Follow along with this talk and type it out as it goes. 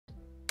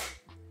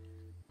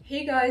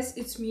Hey guys,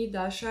 it's me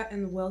Dasha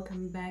and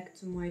welcome back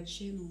to my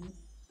channel.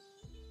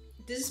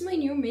 This is my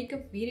new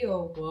makeup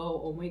video. Whoa,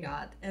 oh my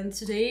god. And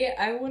today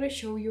I want to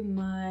show you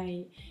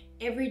my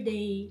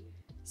everyday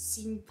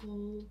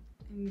simple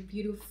and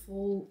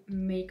beautiful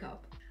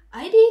makeup.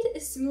 I did a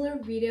similar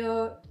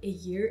video a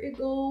year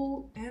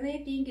ago and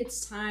I think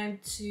it's time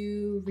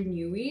to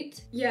renew it.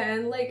 Yeah,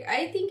 and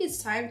I think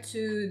it's time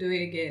to do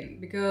it again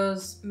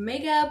because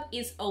makeup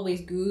is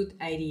always good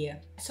idea.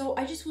 So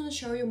I just want to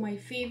show you my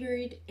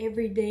favorite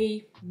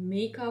everyday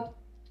makeup.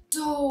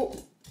 So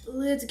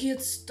let's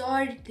get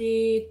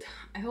started.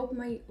 I hope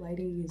my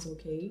lighting is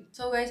okay.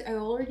 So guys, I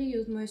already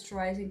used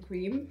moisturizing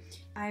cream.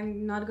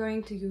 I'm not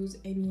going to use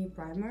any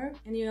primer.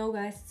 And you know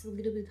guys, it's a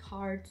little bit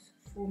hard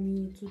for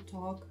me to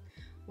talk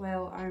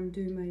while I'm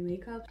doing my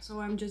makeup. So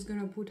I'm just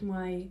gonna put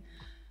my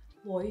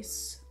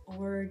voice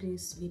over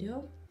this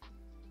video.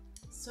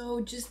 So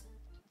just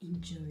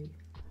enjoy.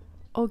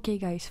 Okay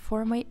guys,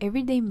 for my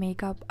everyday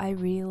makeup I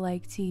really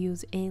like to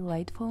use a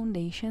light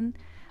foundation.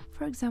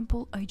 For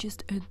example, I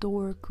just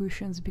adore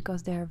cushions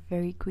because they are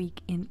very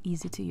quick and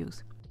easy to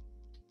use.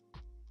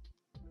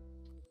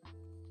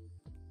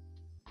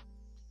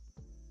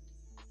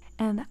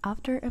 And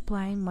after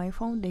applying my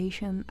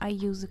foundation, I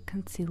use a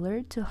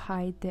concealer to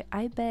hide the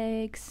eye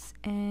bags,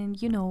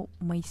 and you know,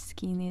 my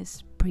skin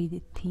is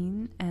pretty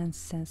thin and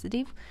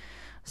sensitive,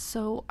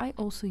 so I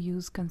also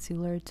use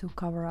concealer to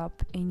cover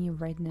up any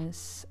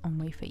redness on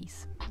my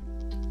face.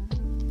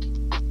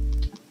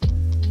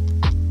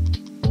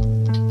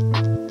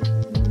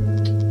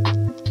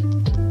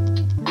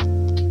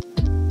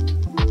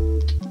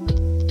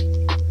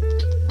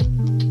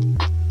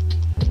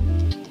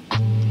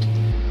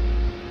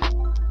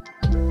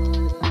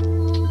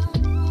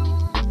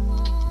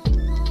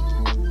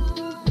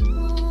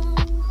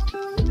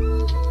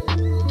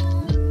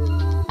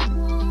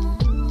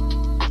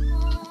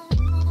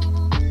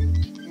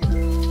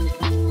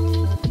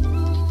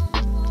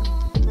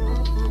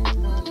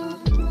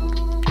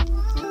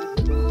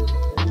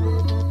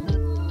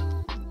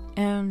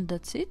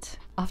 That's it.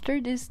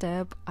 After this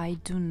step, I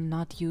do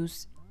not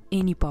use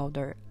any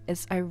powder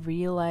as I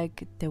really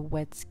like the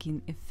wet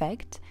skin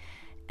effect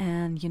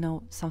and you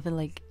know, something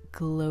like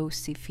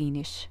glossy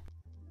finish.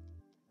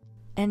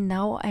 And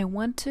now I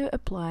want to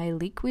apply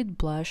liquid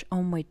blush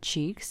on my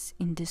cheeks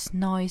in this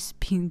nice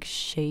pink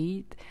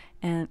shade,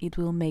 and it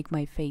will make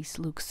my face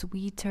look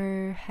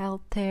sweeter,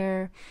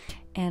 healthier,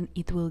 and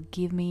it will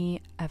give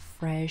me a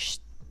fresh,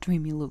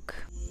 dreamy look.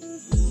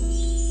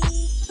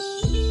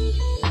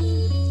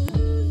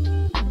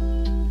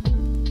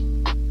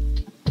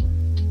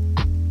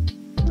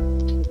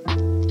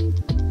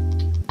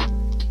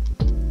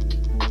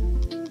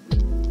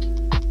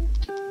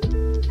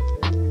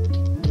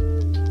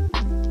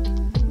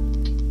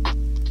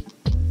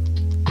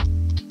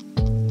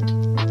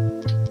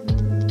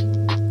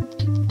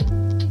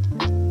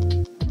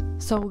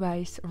 So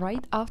guys,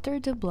 right after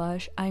the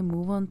blush, I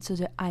move on to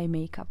the eye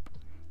makeup.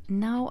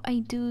 Now I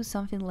do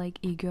something like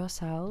Igor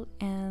style,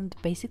 and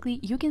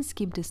basically you can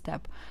skip this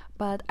step,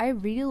 but I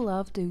really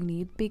love doing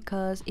it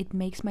because it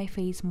makes my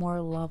face more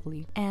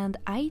lovely, and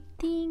I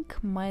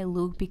think my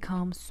look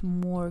becomes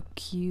more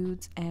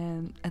cute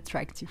and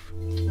attractive.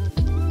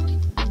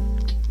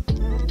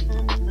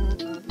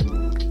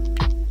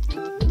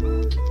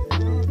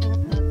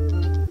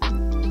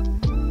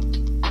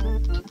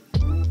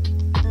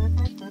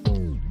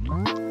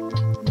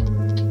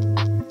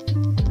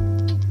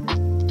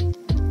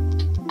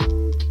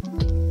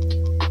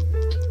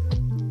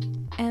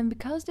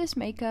 Because this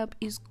makeup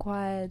is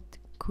quite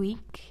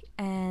quick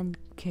and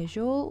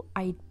casual,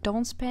 I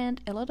don't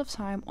spend a lot of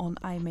time on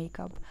eye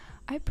makeup.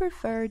 I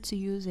prefer to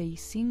use a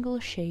single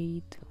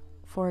shade.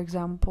 For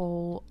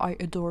example, I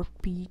adore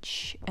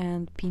peach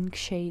and pink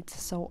shades,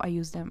 so I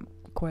use them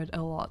quite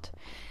a lot.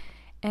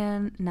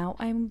 And now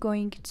I'm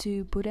going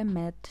to put a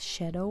matte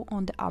shadow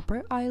on the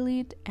upper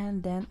eyelid,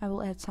 and then I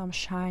will add some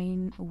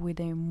shine with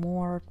a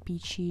more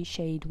peachy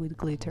shade with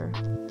glitter.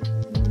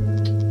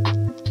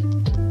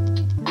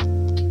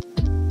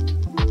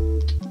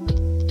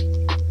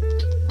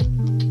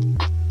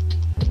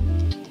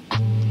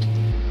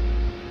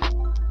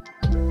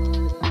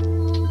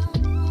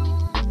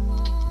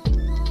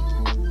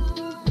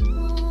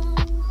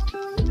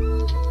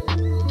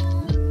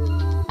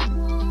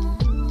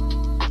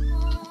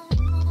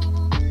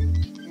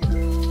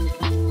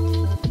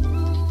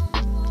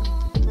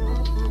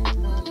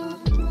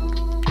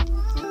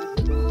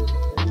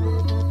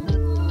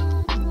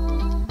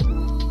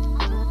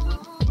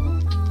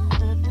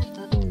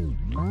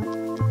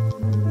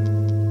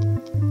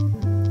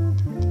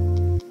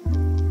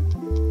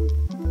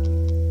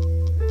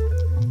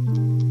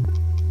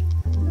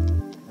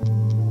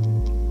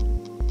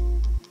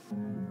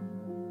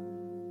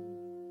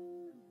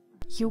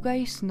 You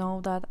guys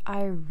know that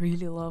I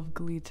really love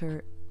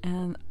glitter,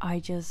 and I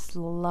just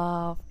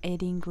love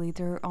adding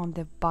glitter on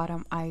the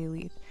bottom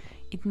eyelid.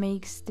 It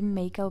makes the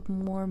makeup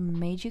more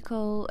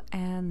magical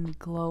and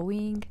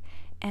glowing,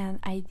 and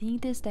I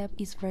think this step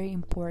is very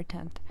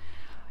important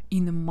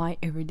in my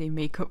everyday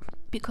makeup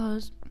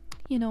because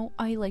You know,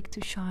 I like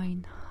to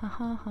shine.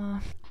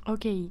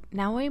 Okay,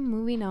 now I'm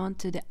moving on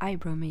to the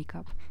eyebrow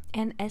makeup.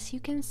 And as you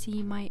can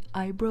see, my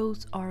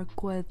eyebrows are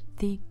quite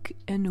thick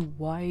and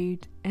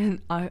wide,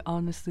 and I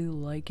honestly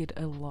like it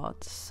a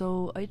lot.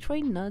 So I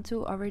try not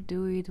to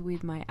overdo it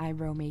with my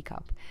eyebrow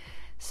makeup.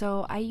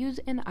 So I use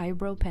an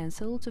eyebrow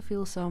pencil to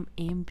fill some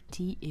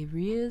empty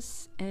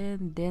areas,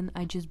 and then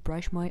I just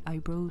brush my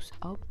eyebrows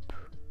up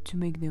to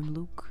make them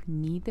look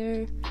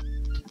neater.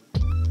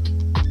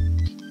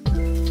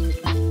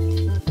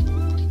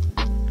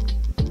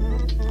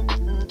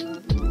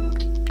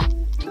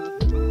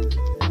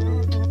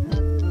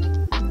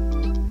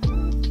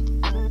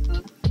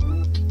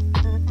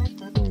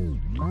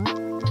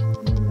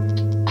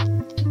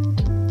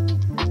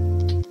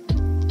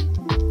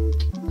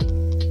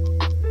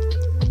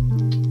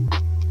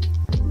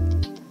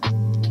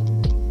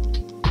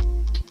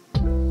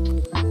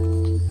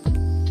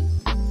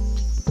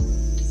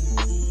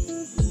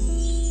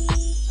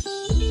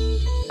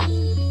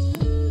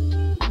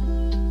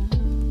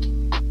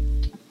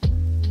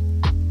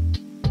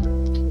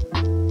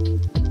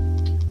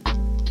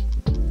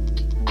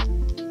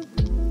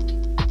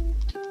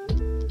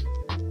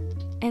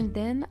 And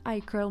then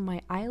I curl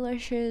my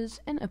eyelashes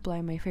and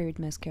apply my favorite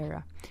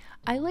mascara.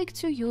 I like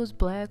to use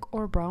black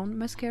or brown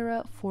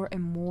mascara for a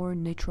more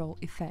natural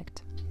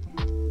effect.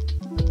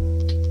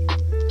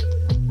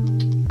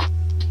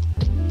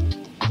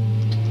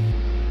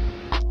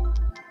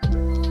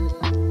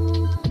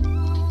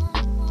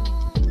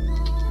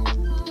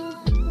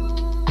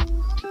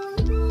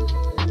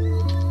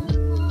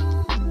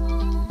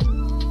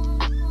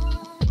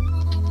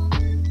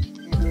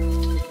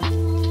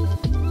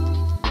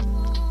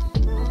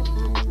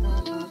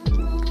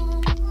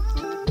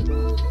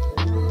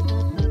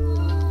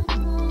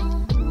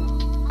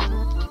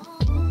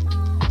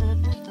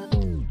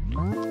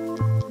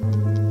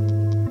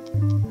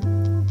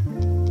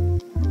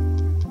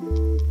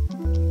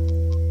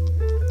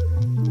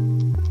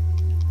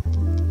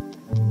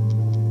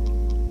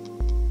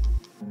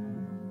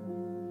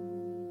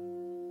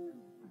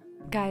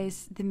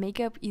 Guys, the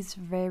makeup is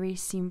very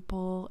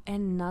simple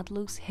and not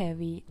looks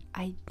heavy.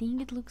 I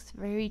think it looks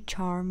very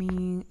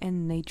charming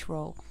and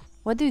natural.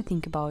 What do you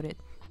think about it?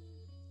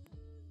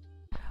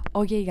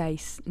 Okay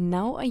guys,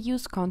 now I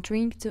use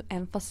contouring to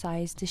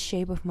emphasize the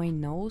shape of my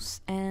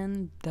nose,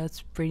 and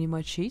that's pretty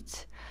much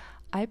it.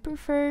 I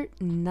prefer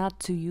not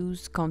to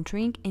use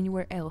contouring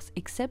anywhere else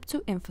except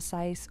to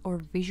emphasize or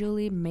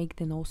visually make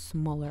the nose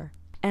smaller.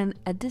 And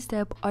at this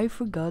step I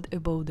forgot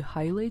about the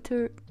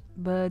highlighter,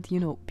 but you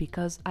know,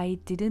 because I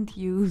didn't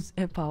use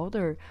a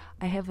powder,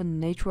 I have a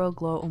natural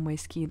glow on my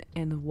skin,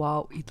 and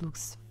wow, it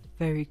looks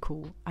very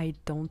cool. I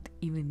don't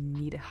even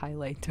need a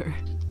highlighter.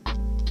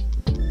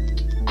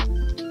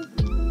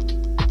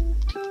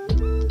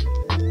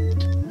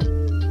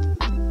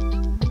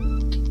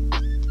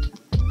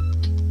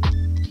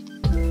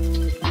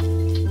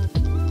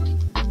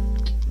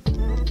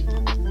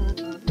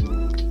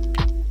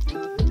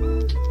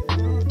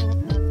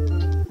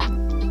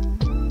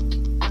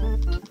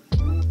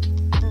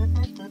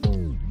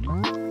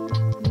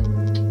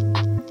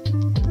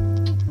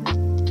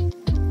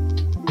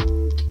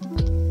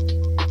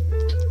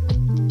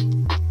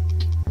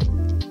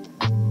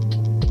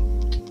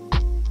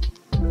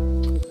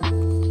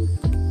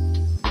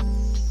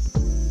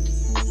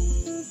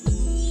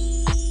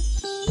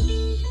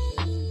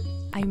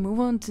 I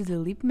move on to the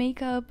lip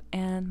makeup,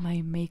 and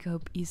my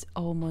makeup is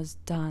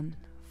almost done,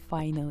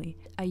 finally.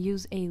 I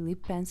use a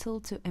lip pencil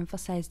to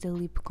emphasize the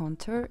lip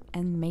contour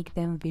and make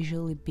them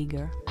visually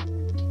bigger.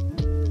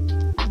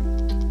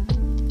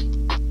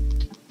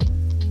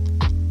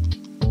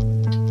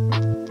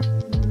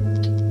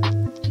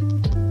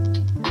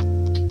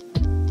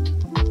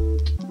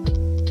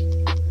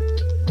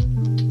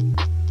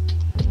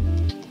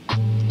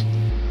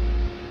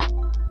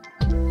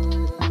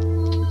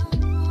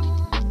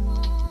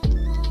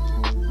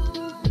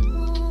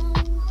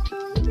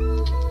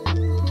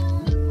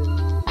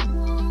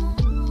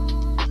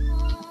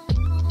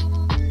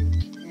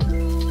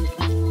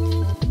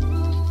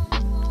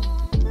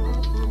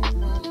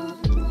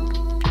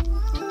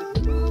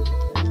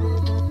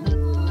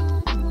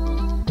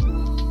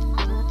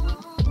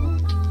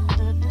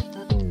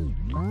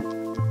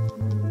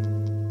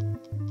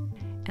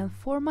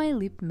 For my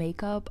lip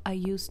makeup, I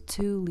use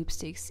two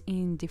lipsticks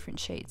in different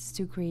shades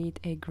to create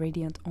a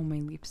gradient on my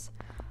lips.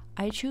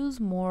 I choose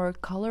more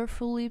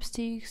colorful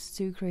lipsticks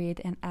to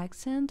create an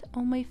accent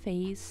on my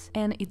face,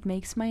 and it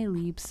makes my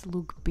lips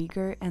look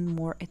bigger and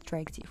more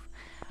attractive.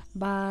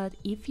 But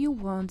if you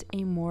want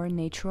a more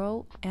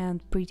natural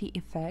and pretty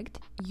effect,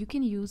 you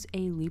can use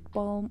a lip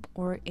balm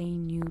or a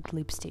nude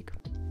lipstick.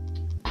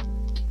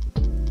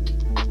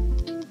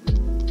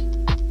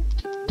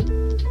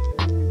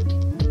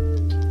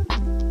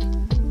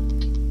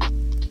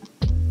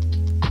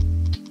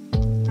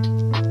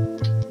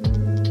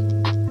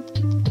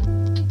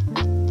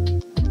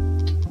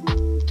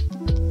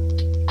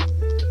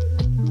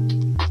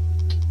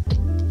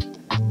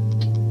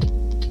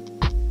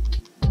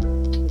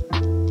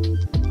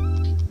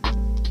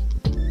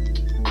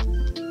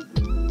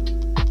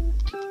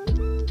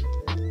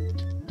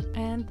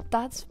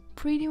 that's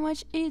pretty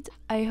much it.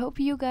 I hope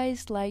you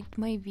guys liked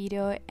my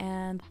video,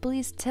 and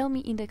please tell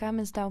me in the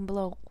comments down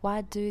below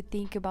what do you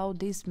think about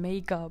this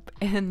makeup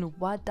and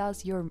what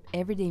does your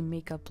everyday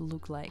makeup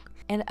look like.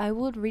 And I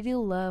would really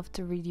love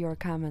to read your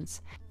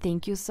comments.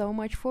 Thank you so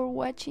much for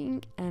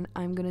watching, and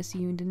I'm gonna see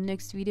you in the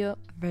next video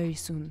very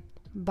soon.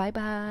 Bye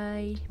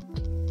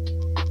bye.